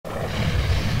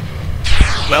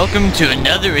Welcome to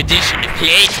another edition of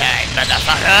Playtime,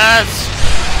 motherfuckers!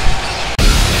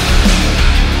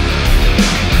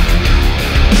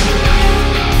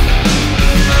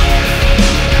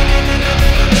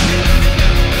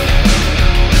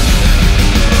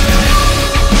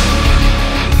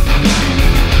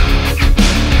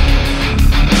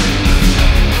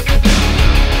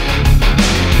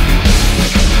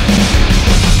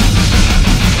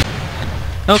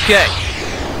 Okay.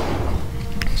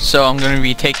 So I'm going to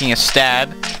be taking a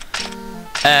stab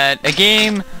at a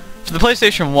game for the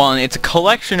PlayStation 1. It's a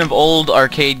collection of old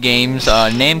arcade games,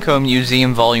 Namco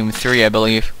Museum Volume 3, I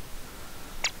believe.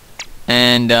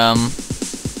 And,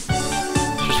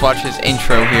 just watch this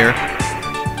intro here.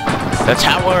 The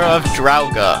Tower of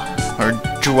Drauga, or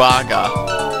Druaga.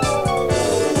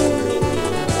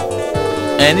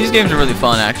 And these games are really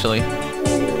fun, actually.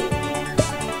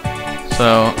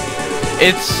 So,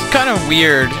 it's kind of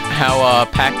weird how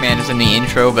Pac-Man is in the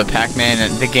intro, but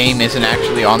Pac-Man, the game, isn't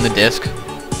actually on the disc.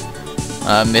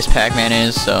 Miss Pac-Man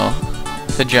is, so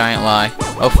it's a giant lie.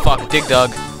 Oh fuck,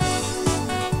 DigDug.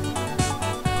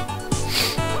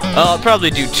 I'll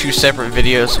probably do 2 separate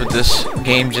videos with this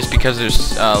game just because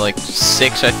there's like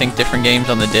 6, I think, different games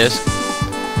on the disc.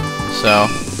 So,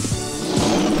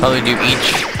 probably do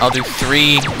each. I'll do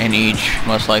 3 in each,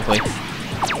 most likely.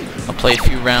 I'll play a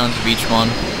few rounds of each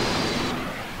one.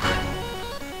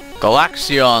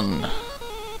 Galaxion.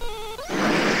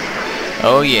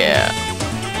 Oh yeah.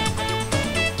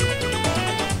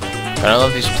 Gotta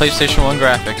love these PlayStation 1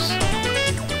 graphics.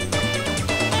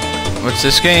 What's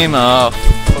this game?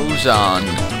 Fozon.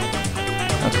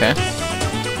 Okay.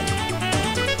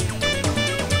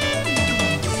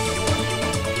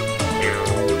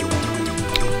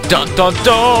 Dun dun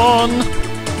dun!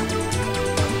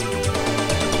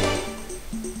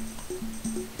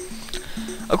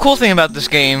 A cool thing about this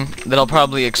game that I'll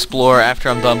probably explore after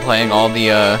I'm done playing all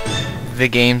the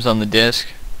games on the disc.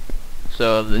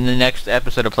 So in the next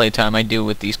episode of Playtime I do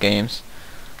with these games.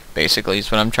 Basically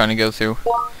is what I'm trying to go through.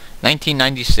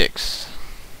 1996.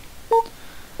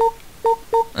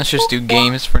 Let's just do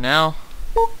games for now.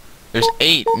 There's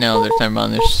 8. No, there's never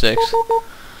mind, there's 6.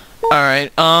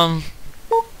 Alright,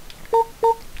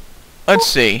 let's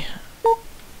see.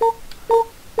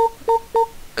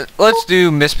 Let's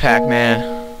do Miss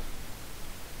Pac-Man.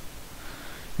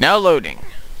 Now loading.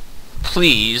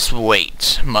 Please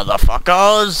wait,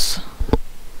 motherfuckers.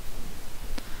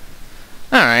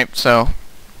 Alright, so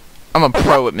I'm a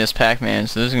pro at Miss Pac-Man,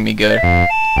 so this is gonna be good. Oh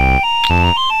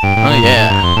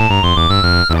yeah.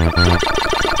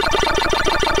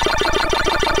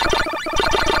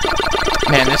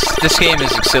 Man, this game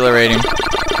is exhilarating.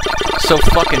 So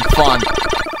fucking fun.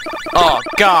 Oh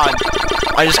god.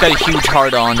 I just got a huge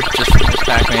hard-on just for Miss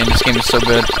Pac-Man. This game is so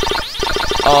good.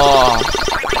 Oh,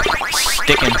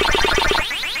 sticking.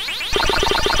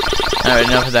 Alright,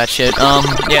 enough of that shit.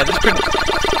 Yeah, this is pretty...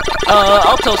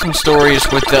 I'll tell some stories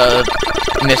with,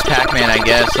 Miss Pac-Man, I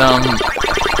guess.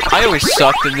 I always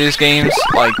sucked at these games,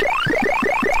 like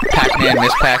Pac-Man,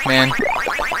 Miss Pac-Man.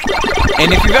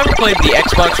 And if you've ever played the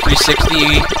Xbox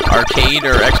 360 arcade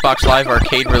or Xbox Live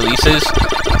arcade releases,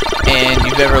 and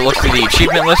you've ever looked through the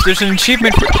achievement list, there's an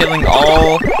achievement for killing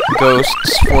all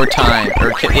ghosts 4 times,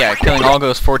 or killing all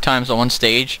ghosts 4 times on one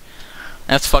stage.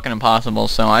 That's fucking impossible,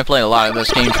 so I played a lot of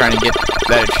this game trying to get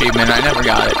that achievement, and I never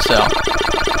got it, so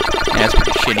yeah, it's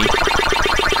pretty shitty.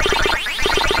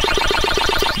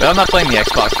 But I'm not playing the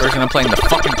Xbox version, I'm playing the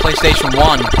fucking PlayStation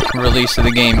 1 release of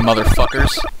the game,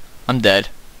 motherfuckers. I'm dead.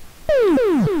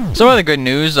 Some other good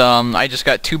news, I just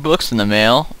got 2 books in the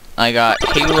mail. I got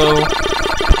Halo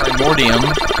Primordium,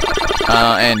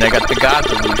 and I got the God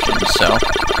Delusion, so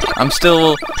I'm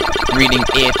still reading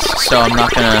it, so I'm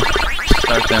not gonna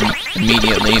start them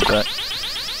immediately, but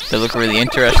they look really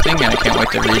interesting, and I can't wait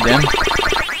to read them.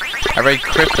 I read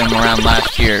Cryptum around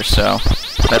last year, so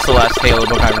that's the last Halo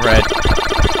book I've read.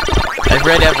 I've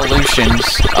read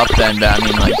Evolutions up then, but I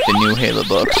mean like the new Halo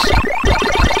books.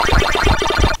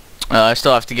 I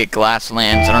still have to get Glass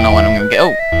Lands. I don't know when I'm gonna get.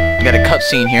 Oh, I got a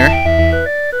cutscene here.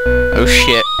 Oh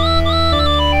shit.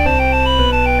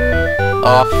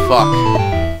 Oh fuck.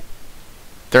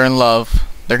 They're in love.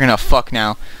 They're gonna fuck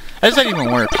now. How does that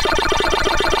even work?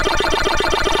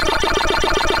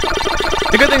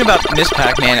 The good thing about Miss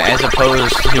Pac-Man as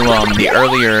opposed to the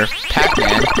earlier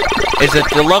Pac-Man is that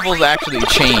the levels actually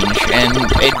change, and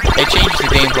it changes the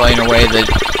gameplay in a way that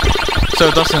so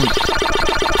it doesn't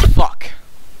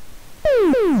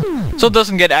so it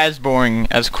doesn't get as boring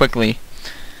as quickly.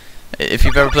 If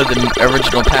you've ever played the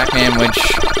original Pac-Man, which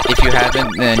if you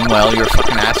haven't, then well, you're a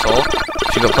fucking asshole.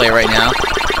 You should go play it right now.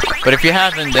 But if you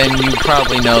haven't, then you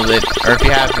probably know that, or if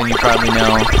you have, then you probably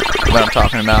know what I'm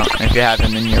talking about. And if you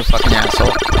haven't, then you're a fucking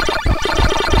asshole.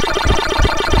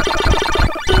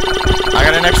 I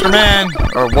got an extra man,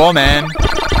 or woman.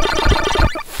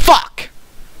 Fuck!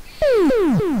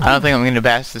 I don't think I'm gonna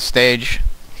pass this stage.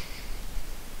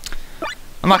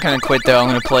 I'm not gonna quit though, I'm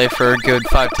gonna play for a good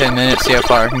 5-10 minutes, see how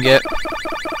far I can get.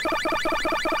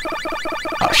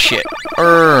 Oh shit.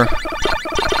 Oh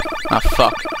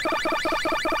fuck.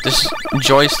 This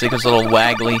joystick is a little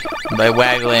waggly. By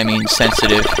waggly I mean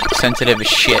sensitive. Sensitive as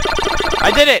shit.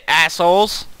 I did it,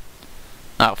 assholes!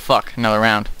 Oh fuck, another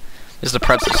round. This is the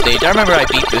pretzel stage. I remember I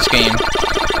beat this game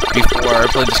before I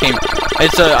played this game.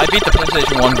 I beat the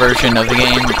PlayStation 1 version of the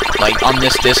game, like, on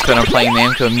this disc that I'm playing,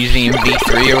 Namco. I'm using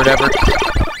v.3 or whatever.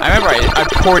 I remember I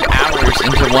poured hours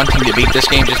into wanting to beat this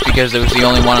game just because it was the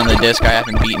only one on the disc I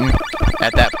haven't beaten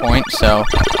at that point, so...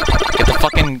 Get the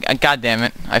fucking... God damn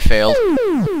it, I failed.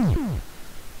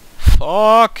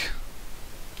 Fuck!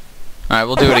 Alright,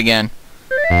 we'll do it again.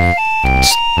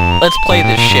 Let's play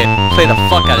this shit. Play the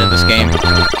fuck out of this game.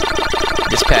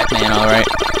 This Pac-Man, alright.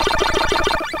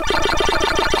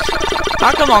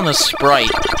 How come on the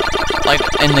sprite, like,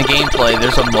 in the gameplay,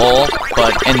 there's a mole,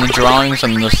 but in the drawings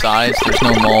on the sides, there's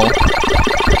no mole?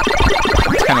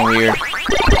 It's kinda weird.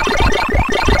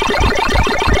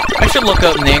 I should look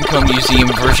up Namco Museum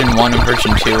version 1 and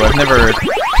version 2. I've never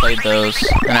played those,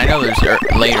 and I know there's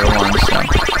later ones, so...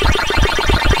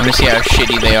 I'm gonna see how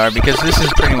shitty they are, because this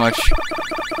is pretty much,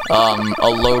 a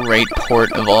low-rate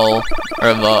port of old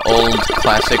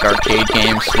classic arcade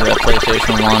games for the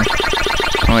PlayStation 1.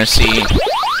 I'm gonna see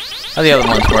how the other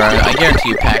ones were. I guarantee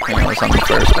you Pac-Man was on the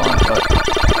first one, but...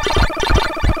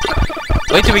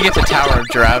 Wait till we get to Tower of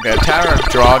Draga. Tower of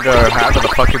Draga, or however the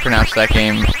fuck you pronounce that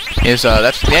game, is,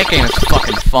 that game is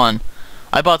fucking fun.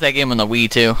 I bought that game on the Wii,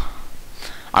 too.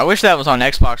 I wish that was on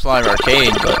Xbox Live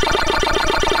Arcade, but...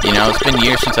 You know, it's been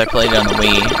years since I played it on the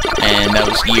Wii, and that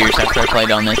was years after I played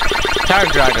on this. Tower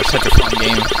of Draga is such a fun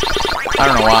game. I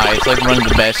don't know why, it's like one of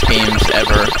the best games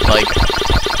ever. Like,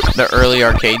 the early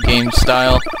arcade game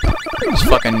style is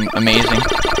fucking amazing.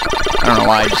 I don't know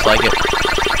why, I just like it.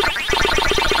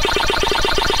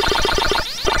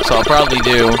 So I'll probably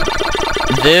do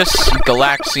this,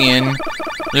 Galaxion.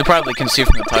 You probably can see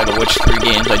from the title which 3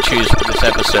 games I choose for this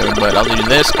episode, but I'll do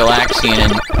this, Galaxion,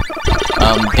 and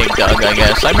DigDug, I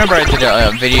guess. I remember I did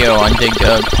a video on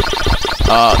DigDug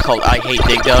called I Hate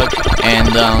DigDug,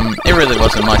 and it really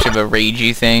wasn't much of a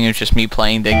ragey thing. It was just me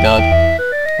playing DigDug.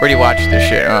 Where do you watch this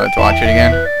shit? To watch it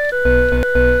again.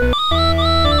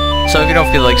 So if you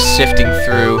don't feel like sifting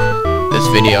through this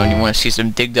video and you want to see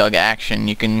some DigDug action,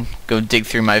 you can go dig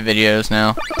through my videos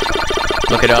now.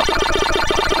 Look it up.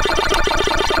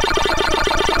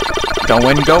 Go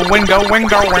win, go win, go win,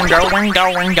 go win, go win, go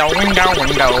win, go win, go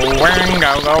win, go win,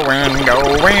 go win, go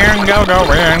win, go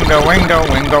win, go win, go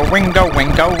win, go win, go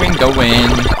win, go win, go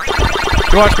win.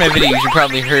 If you watch my videos, you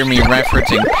probably hear me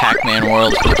referencing Pac-Man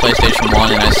World for the PlayStation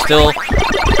 1, and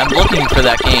I'm looking for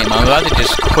that game. I'm about to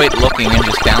just quit looking and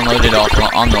just download it off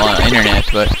on the internet,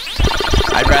 but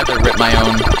I'd rather rip my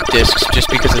own discs just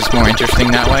because it's more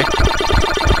interesting that way.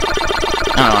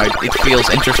 I don't know, it feels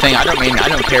interesting. I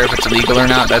don't care if it's legal or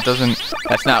not. That's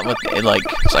not what, it's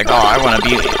like, oh, I want to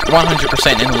be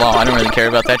 100% in the law. I don't really care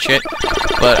about that shit.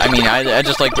 But, I mean, I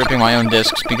just like ripping my own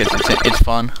discs because it's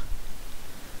fun.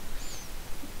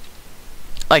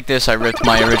 Like this, I ripped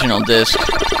my original disc.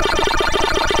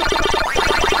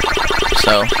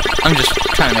 So, I'm just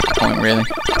trying to make a point, really.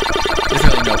 There's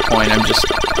really no point, I'm just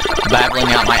babbling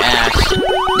out my ass.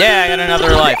 Yeah, I got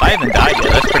another life. I haven't died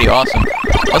yet, that's pretty awesome.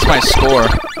 What's my score?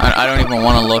 I don't even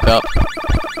want to look up.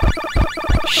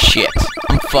 Shit.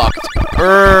 I'm fucked.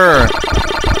 Fuck.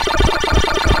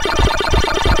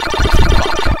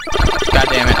 God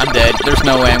damn it, I'm dead. There's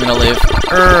no way I'm gonna live.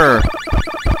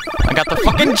 I got the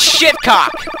fucking shit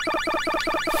cock!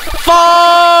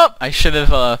 Fuck! I should've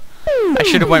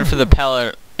went for the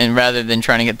pellet and rather than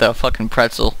trying to get the fucking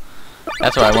pretzel.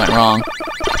 That's where I went wrong.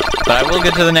 But I will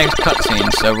get to the next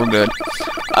cutscene, so we're good.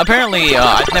 Apparently,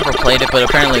 I've never played it, but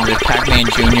apparently there's Pac-Man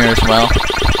Jr. as well.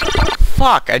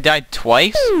 Fuck, I died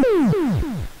twice?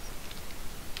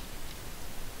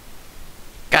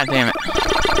 God damn it.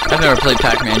 I've never played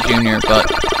Pac-Man Jr.,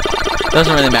 but it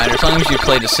doesn't really matter. As long as you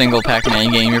played a single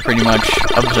Pac-Man game, you're pretty much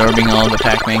absorbing all the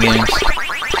Pac-Man games.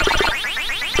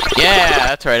 Yeah,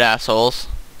 that's right, assholes.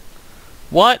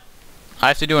 What? I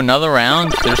have to do another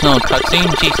round? There's no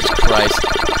cutscene? Jesus Christ.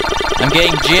 I'm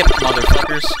getting gypped,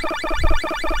 motherfuckers.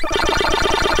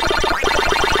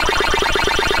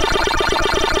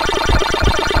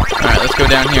 Alright, let's go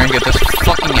down here and get this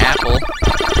fucking apple.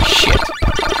 Shit.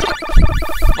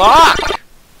 Fuck!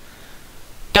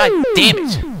 God damn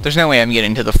it! There's no way I'm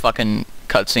getting to the fucking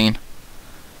cutscene.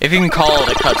 If you can call it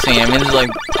a cutscene, I mean, this is like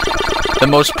the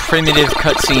most primitive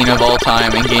cutscene of all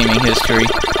time in gaming history.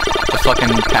 The fucking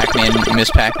Pac-Man, Miss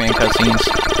Pac-Man cutscenes.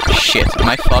 Shit, am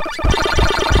I fucked?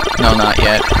 No, not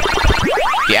yet.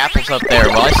 The apple's up there.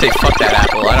 Well, I say fuck that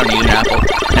apple. I don't need an apple.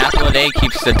 An apple a day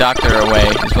keeps the doctor away,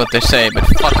 is what they say, but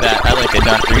fuck that. I like the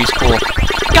doctor. He's cool.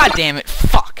 God damn it.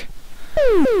 Fuck.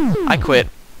 I quit.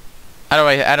 How do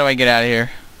I get out of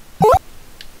here?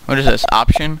 What is this?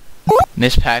 Option?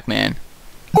 Miss Pac-Man.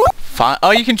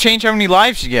 Oh, you can change how many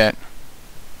lives you get.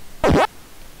 Oh,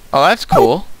 that's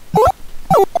cool.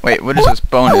 Wait, what is this?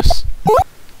 Bonus.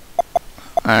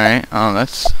 Alright,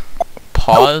 that's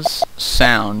pause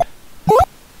sound.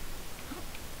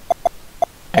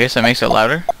 I guess that makes it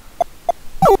louder.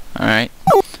 Alright.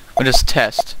 We'll just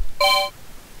test.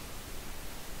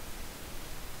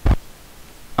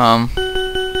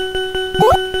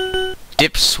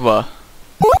 Dipswa.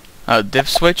 Oh, dip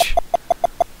switch?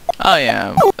 Oh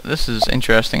yeah, this is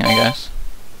interesting, I guess.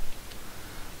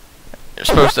 They're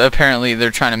supposed to, apparently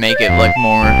they're trying to make it like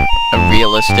more a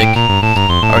realistic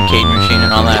arcade machine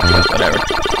and all that, but whatever.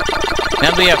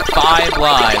 Now that we have 5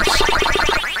 lives,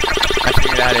 I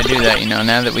figured out how to do that, you know.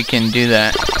 Now that we can do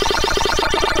that,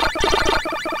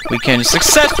 we can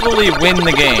successfully win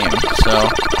the game. So,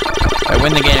 by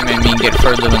win the game, I mean get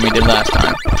further than we did last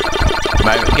time.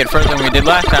 By get further than we did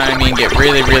last time, I mean get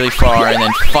really, really far and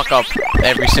then fuck up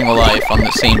every single life on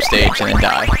the same stage and then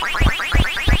die.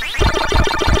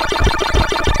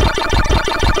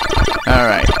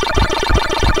 Alright.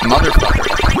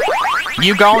 Motherfucker.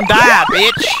 You gon' die,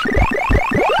 bitch!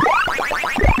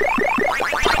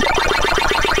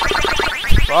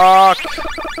 Fuck.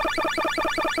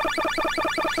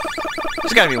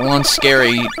 There's gotta be one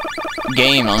scary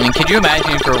game. I mean, could you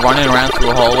imagine if you're running around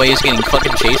through hallways getting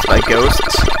fucking chased by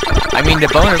ghosts? I mean, the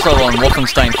bonus level in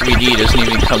Wolfenstein 3D doesn't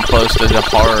even come close to the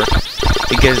horror.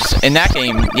 Because in that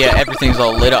game, yeah, everything's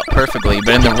all lit up perfectly,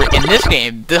 but in this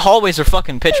game, the hallways are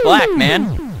fucking pitch black,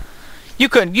 man.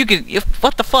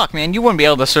 What the fuck, man? You wouldn't be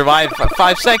able to survive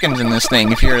 5 seconds in this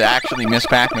thing if you're actually Miss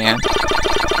Pac-Man.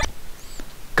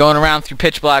 Going around through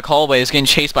pitch black hallways getting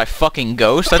chased by fucking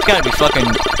ghosts? That's gotta be fucking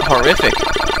horrific.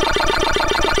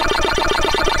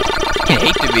 I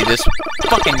hate to be this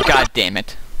fucking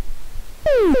goddammit.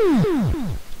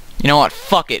 You know what?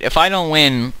 Fuck it. If I don't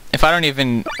win, if I don't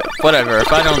even, whatever,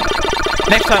 if I don't,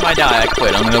 next time I die, I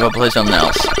quit. I'm gonna go play something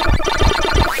else.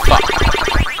 Fuck.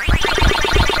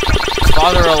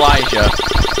 Father Elijah.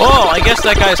 Oh, I guess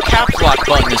that guy's caps lock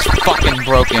button is fucking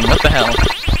broken. What the hell?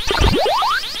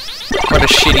 What a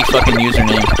shitty fucking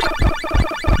username.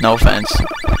 No offense. In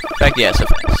fact, yes,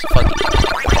 offense. Fuck you.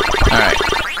 Alright.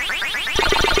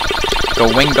 Go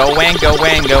in, go in, go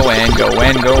in, go in, go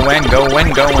in, go in, go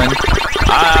in, go in.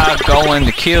 I'm going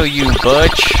to kill you,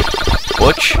 Butch.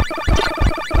 Butch.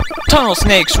 Tunnel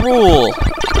snakes rule.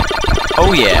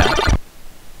 Oh yeah.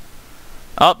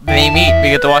 Oh, they meet. We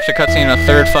get to watch the cutscene a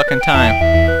 3rd fucking time.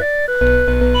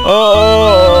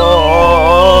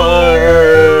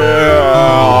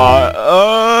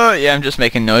 Yeah, I'm just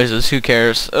making noises. Who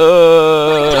cares? Alright.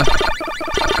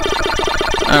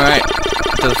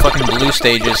 To the fucking blue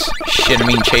stages. Shit, I'm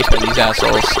being chased by these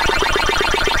assholes.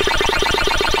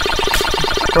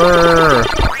 Brrr.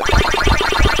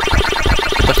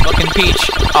 The fucking peach.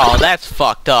 Oh, that's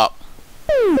fucked up.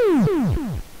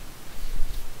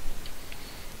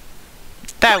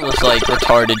 That was like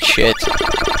retarded shit.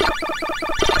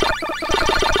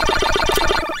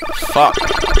 Fuck.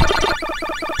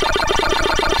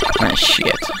 Ah,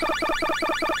 shit.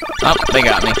 Oh, they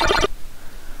got me.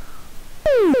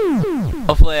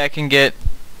 Hopefully I can get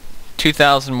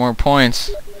 2,000 more points.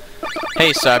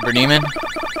 Hey, Cyber Demon.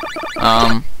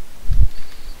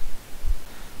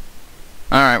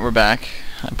 Alright, we're back.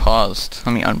 I paused.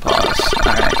 Let me unpause.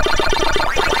 Alright.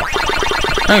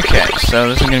 Okay, so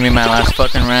this is gonna be my last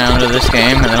fucking round of this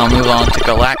game, and then I'll move on to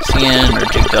Galaxion, or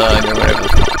DigDug, or whatever.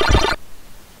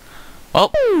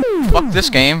 Well, fuck this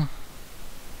game.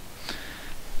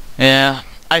 Yeah,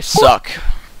 I suck.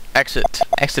 Exit.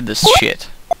 Exit this shit.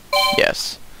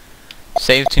 Yes.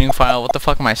 Save to new file. What the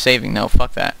fuck am I saving? No,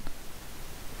 fuck that.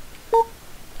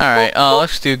 Alright,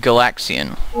 let's do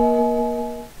Galaxion.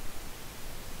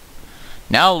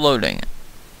 Now loading.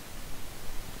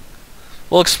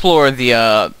 We'll explore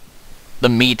the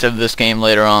meat of this game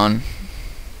later on.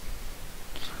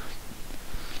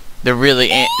 The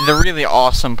really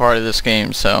awesome part of this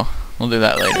game, so we'll do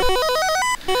that later.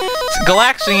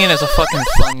 Galaxion is a fucking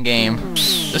fun game.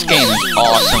 This game is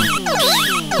awesome.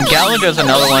 Galaga is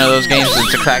another one of those games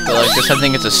that's a crack like this. I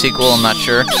think it's a sequel, I'm not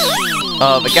sure.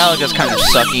 But Galaga's kind of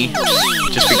sucky,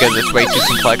 just because it's way too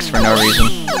complex for no reason.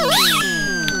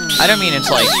 I don't mean it's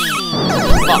like...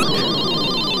 Fuck.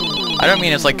 I don't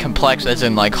mean it's like complex as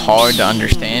in like hard to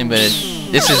understand, but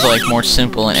this is like more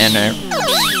simple and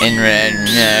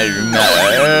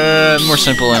more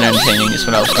simple and entertaining is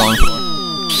what I was going for.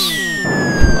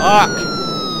 Fuck!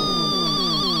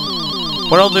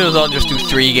 What I'll do is I'll just do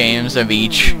 3 games of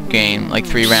each game, like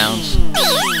 3 rounds.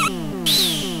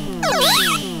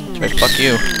 Right, fuck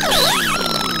you.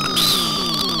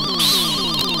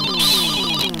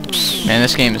 Man,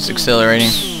 this game is exhilarating.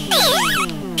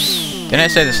 Didn't I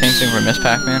say the same thing for Miss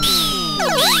Pac-Man?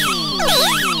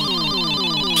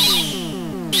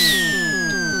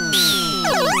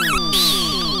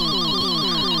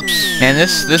 Man,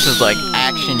 this is like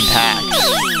action-packed.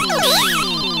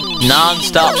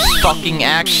 Non-stop fucking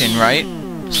action, right?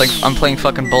 It's like I'm playing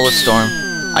fucking Bulletstorm.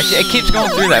 It keeps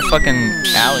going through that fucking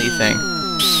alley thing.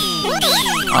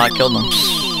 Oh, I killed them.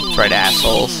 That's right,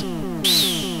 assholes.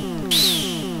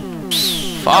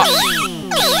 Fuck.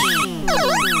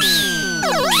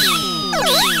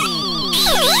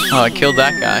 Oh, I killed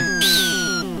that guy.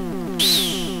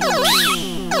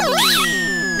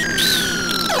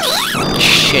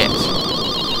 Shit.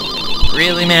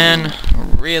 Really, man?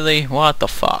 Really? What the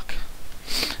fuck?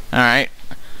 Alright.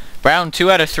 Round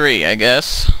 2 out of 3, I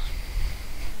guess.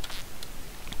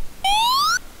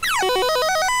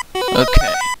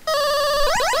 Okay.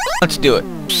 Let's do it.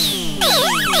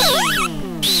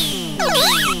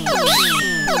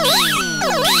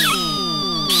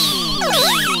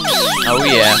 Oh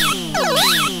yeah.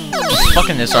 Let's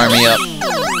fucking this army up.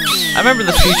 I remember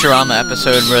the Futurama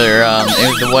episode where it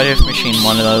was the What If machine,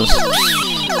 one of those.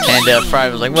 And Fry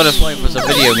was like, what if life was a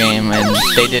video game? And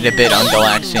they did a bit on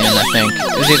Galaxion, I think.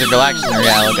 It was either Galaxion or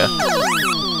Galaga.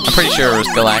 I'm pretty sure it was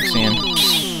Galaxion.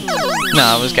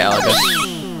 No, it was Galaga.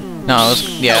 No, it was,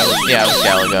 yeah, it was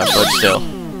Galaga, but still.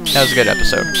 That was a good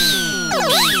episode.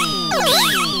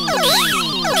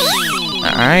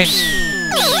 Alright.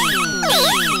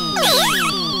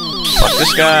 Fuck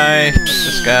this guy, fuck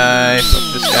this guy,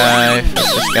 fuck this guy, fuck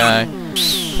this guy.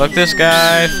 Fuck this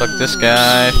guy, fuck this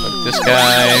guy, fuck this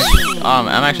guy. I'm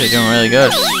actually doing really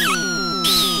good.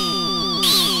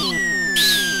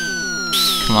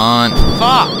 Come on.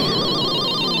 Fuck!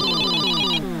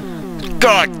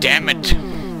 God damn it!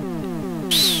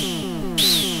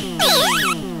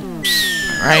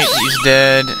 Alright, he's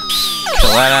dead.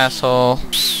 Kill that asshole.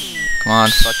 Come on,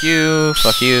 fuck you,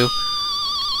 fuck you.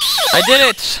 I did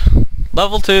it!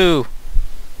 Level 2.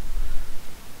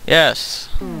 Yes.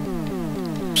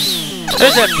 How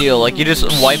does that feel? Like you just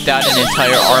wiped out an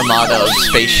entire armada of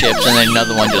spaceships and then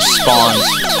another one just spawns.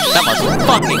 That must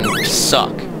fucking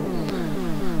suck.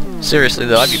 Seriously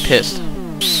though, I'd be pissed.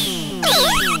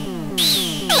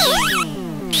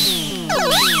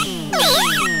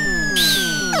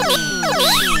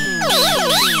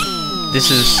 This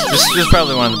is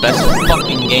probably one of the best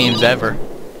fucking games ever.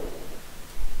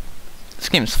 This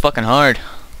game's fucking hard.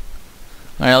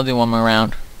 Alright, I'll do one more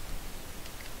round.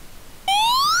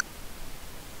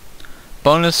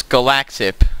 Bonus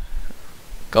Galaxip.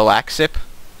 Galaxip?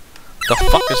 The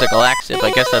fuck is a Galaxip?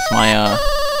 I guess that's my,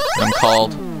 what I'm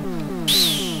called.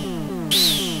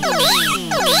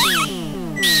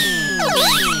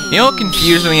 You know what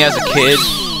confused me as a kid?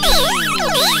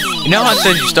 You know how it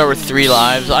says you start with 3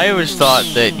 lives? I always thought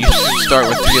that you should start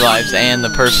with 3 lives and the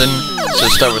person, so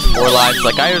start with 4 lives.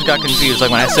 Like, I always got confused.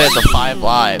 Like, when I said it's a 5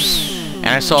 lives, and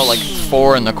I saw, like,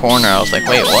 4 in the corner, I was like,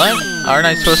 wait, what? Aren't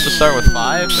I supposed to start with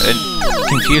 5? It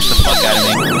confused the fuck out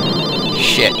of me.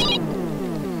 Shit.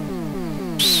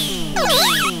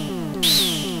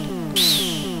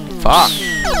 Fuck.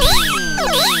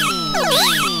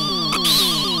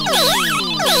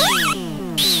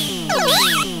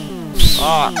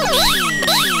 Fuck.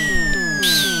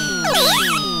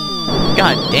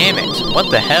 God damn it.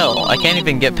 What the hell? I can't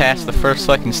even get past the first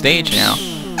fucking stage now.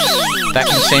 Back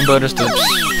in the same boat as the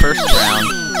first round.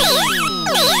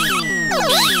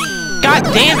 God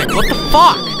damn it! What the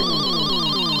fuck?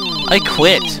 I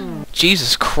quit.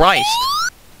 Jesus Christ.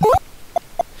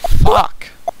 Fuck.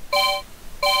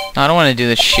 I don't want to do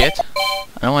this shit.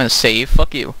 I don't want to save.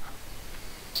 Fuck you.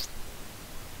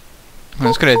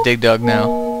 Let's go to DigDug now.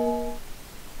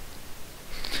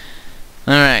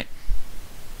 Alright.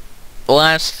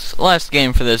 Last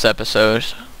game for this episode.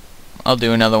 I'll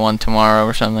do another one tomorrow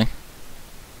or something.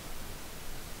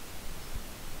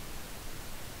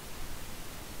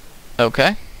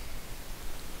 Okay.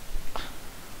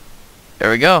 There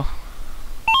we go.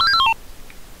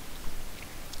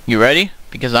 You ready?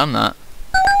 Because I'm not.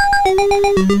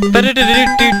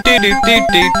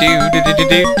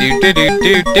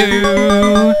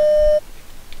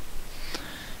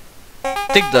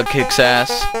 DigDug kicks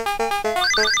ass.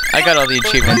 I got all the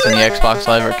achievements in the Xbox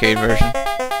Live Arcade version.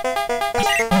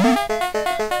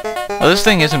 Oh, this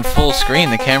thing isn't full screen.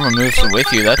 The camera moves with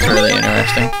you. That's really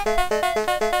interesting.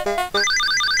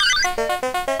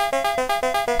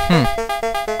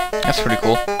 That's pretty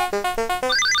cool.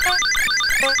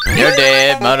 You're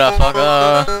dead,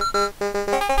 motherfucker.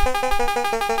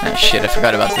 Ah, shit, I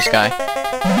forgot about this guy.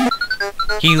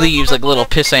 He leaves like a little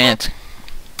pissant.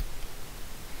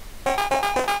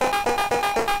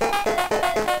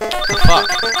 Fuck.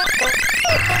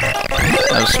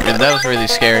 That was really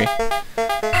scary.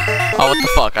 Oh, what the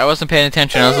fuck? I wasn't paying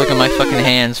attention. I was looking at my fucking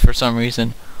hands for some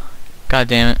reason. God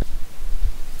damn it.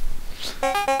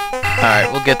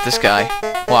 Alright, we'll get this guy.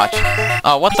 Watch.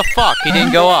 Oh, what the fuck? He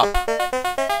didn't go up.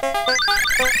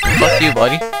 Fuck you,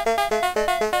 buddy.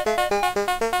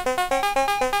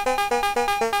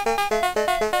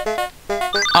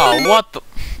 Oh, what the...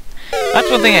 That's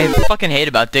one thing I fucking hate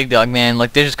about DigDug, man.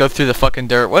 Like, they just go through the fucking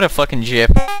dirt. What a fucking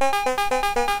jip.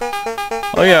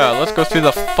 Oh yeah, let's go through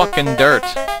the fucking dirt.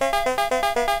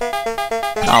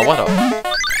 Oh, what a...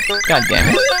 God damn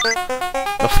it.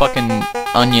 The fucking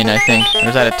onion, I think. Or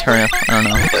is that a turnip? I don't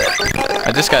know.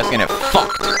 Alright, this guy's gonna get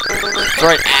fucked. That's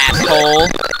right, asshole.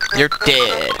 You're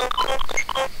dead.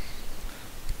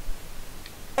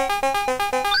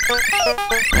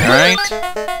 Alright.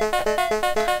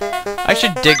 I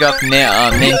should dig up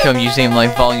Namco Museum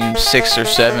like Volume 6 or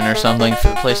 7 or something for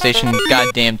the PlayStation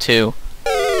goddamn 2.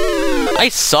 I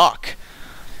suck.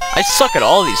 I suck at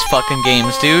all these fucking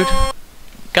games, dude.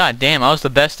 God damn, I was the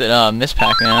best at Miss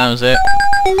Pac-Man, that was it.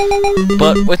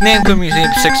 But with Namco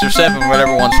Museum 6 or 7,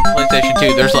 whatever one's for PlayStation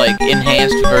 2, there's like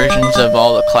enhanced versions of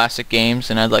all the classic games,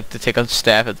 and I'd like to take a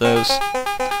stab at those.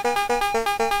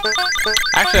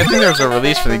 Actually, I think there's a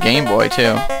release for the Game Boy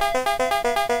too.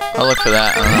 I'll look for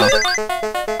that, I don't know.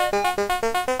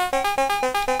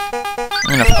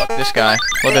 I'm gonna fuck this guy.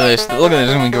 Look at this, look at this,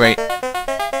 it's gonna be great.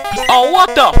 Oh, what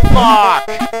the fuck?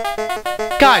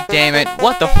 God damn it,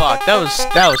 what the fuck? That was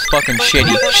fucking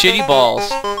shitty. Shitty balls.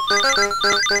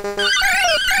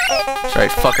 That's right,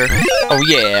 fucker. Oh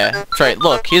yeah. That's right,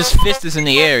 look, his fist is in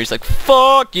the air. He's like,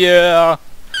 fuck yeah.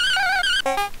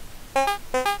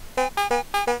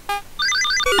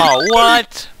 Oh,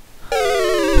 what?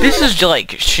 This is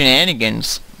like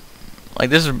shenanigans. Like,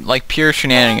 this is like pure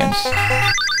shenanigans.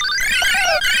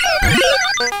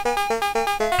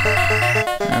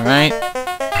 Alright.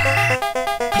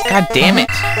 God damn it.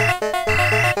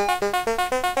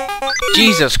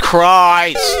 Jesus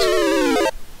Christ.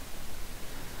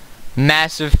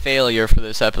 Massive failure for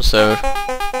this episode.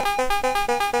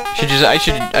 I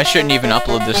shouldn't even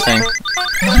upload this thing.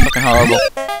 It's fucking horrible.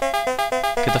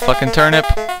 Get the fucking turnip.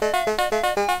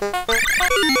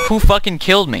 Who fucking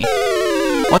killed me?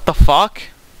 What the fuck?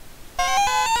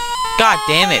 God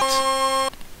damn it.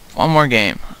 One more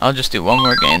game. I'll just do one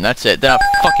more game. That's it. Then I'm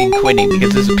fucking quitting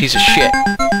because this is a piece of shit.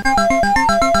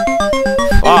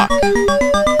 Fuck.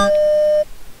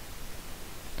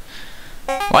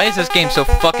 Why is this game so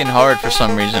fucking hard for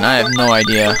some reason? I have no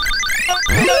idea.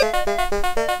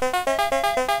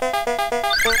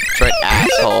 That's right,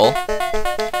 asshole.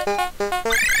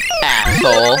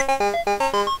 Asshole.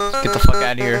 Get the fuck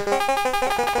out of here.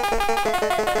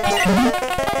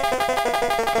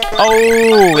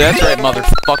 Oh, that's right,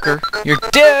 motherfucker. You're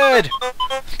dead!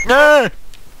 Ah!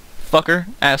 Fucker.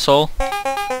 Asshole.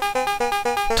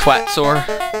 Twat sore.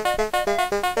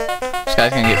 This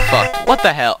guy's gonna get fucked. What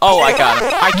the hell? Oh, I got him.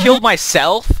 I killed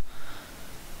myself?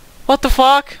 What the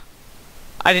fuck?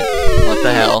 I didn't... What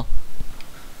the hell?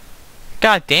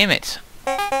 God damn it.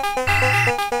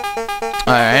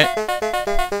 Alright.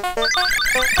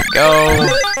 Go.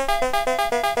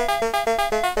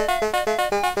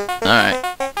 Alright.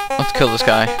 Let's kill this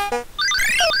guy.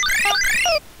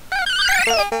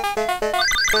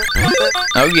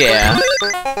 Oh yeah.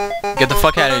 Get the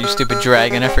fuck out of here, you stupid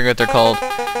dragon. I forget what they're called.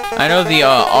 I know the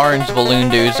orange balloon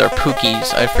dudes are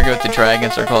Pookies. I forget what the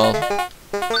dragons are called.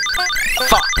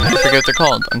 Fuck! I forget what they're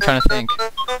called. I'm trying to think.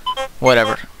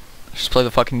 Whatever. Just play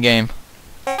the fucking game.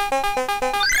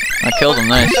 I killed him,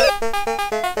 nice.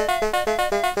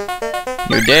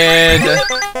 You're dead.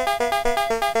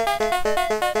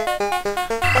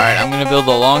 Alright, I'm gonna build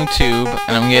a long tube,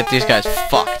 and I'm gonna get these guys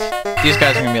fucked. These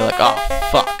guys are gonna be like, oh,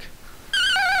 fuck.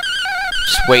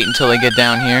 Just wait until they get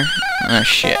down here. Oh,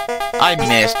 shit. I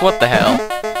missed. What the hell?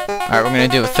 Alright, we're gonna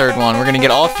do a third one. We're gonna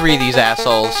get all three of these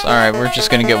assholes. Alright, we're just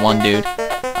gonna get one dude.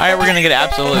 Alright, we're gonna get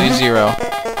absolutely zero.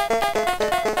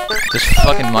 This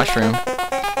fucking mushroom.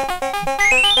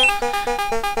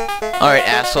 Alright,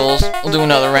 assholes. We'll do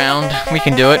another round. We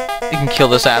can do it. We can kill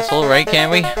this asshole, right?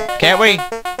 Can't we? Can't we?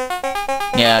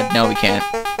 Yeah, no we can't.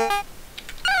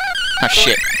 Oh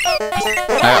shit.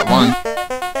 I got one.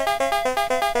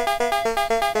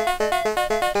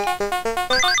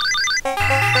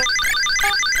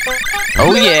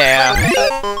 Oh yeah!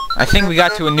 I think we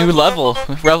got to a new level.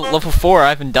 Level 4. I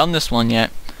haven't done this one yet.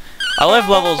 I love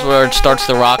levels where it starts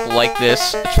to rock like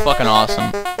this. It's fucking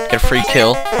awesome. Get a free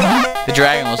kill. The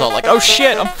dragon was all like, oh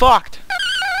shit, I'm fucked!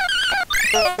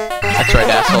 That's right,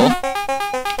 asshole.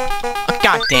 Oh,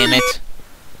 god damn it.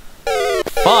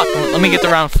 Fuck, let me get to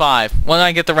round 5. When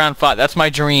I get to round 5, that's my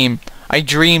dream. I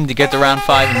dream to get to round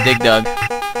 5 in DigDug.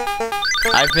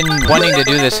 I've been wanting to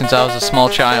do this since I was a small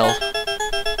child.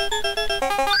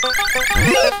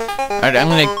 Alright, I'm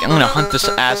gonna hunt this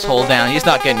asshole down. He's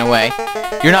not getting away.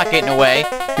 You're not getting away.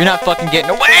 You're not fucking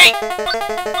getting away!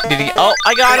 Did he? Oh,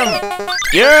 I got him!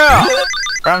 Yeah!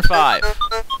 Round 5.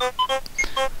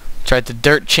 Tried the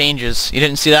dirt changes. You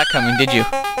didn't see that coming, did you?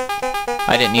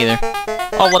 I didn't either.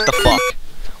 Oh, what the fuck?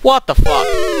 What the fuck?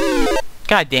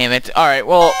 God damn it. Alright,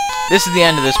 well, this is the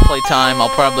end of this playtime. I'll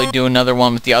probably do another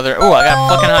one with the other. Oh, I got a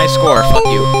fucking high score. Fuck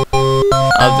you.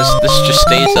 This just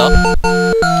stays up.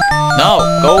 No,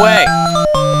 go away.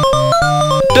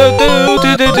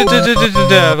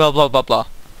 Blah blah blah blah.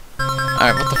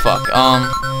 Alright, what the fuck?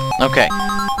 Okay.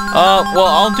 Well,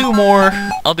 I'll do more.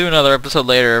 I'll do another episode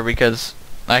later because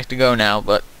I have to go now,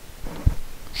 but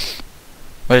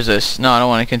what is this? No, I don't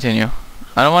want to continue.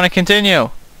 I don't want to continue.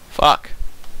 Fuck.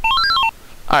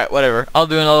 Alright, whatever. I'll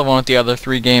do another one with the other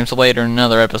 3 games later in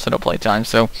another episode of Playtime.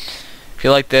 So, if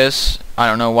you like this, I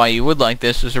don't know why you would like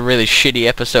this. It was a really shitty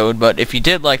episode, but if you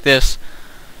did like this,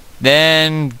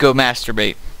 then go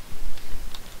masturbate.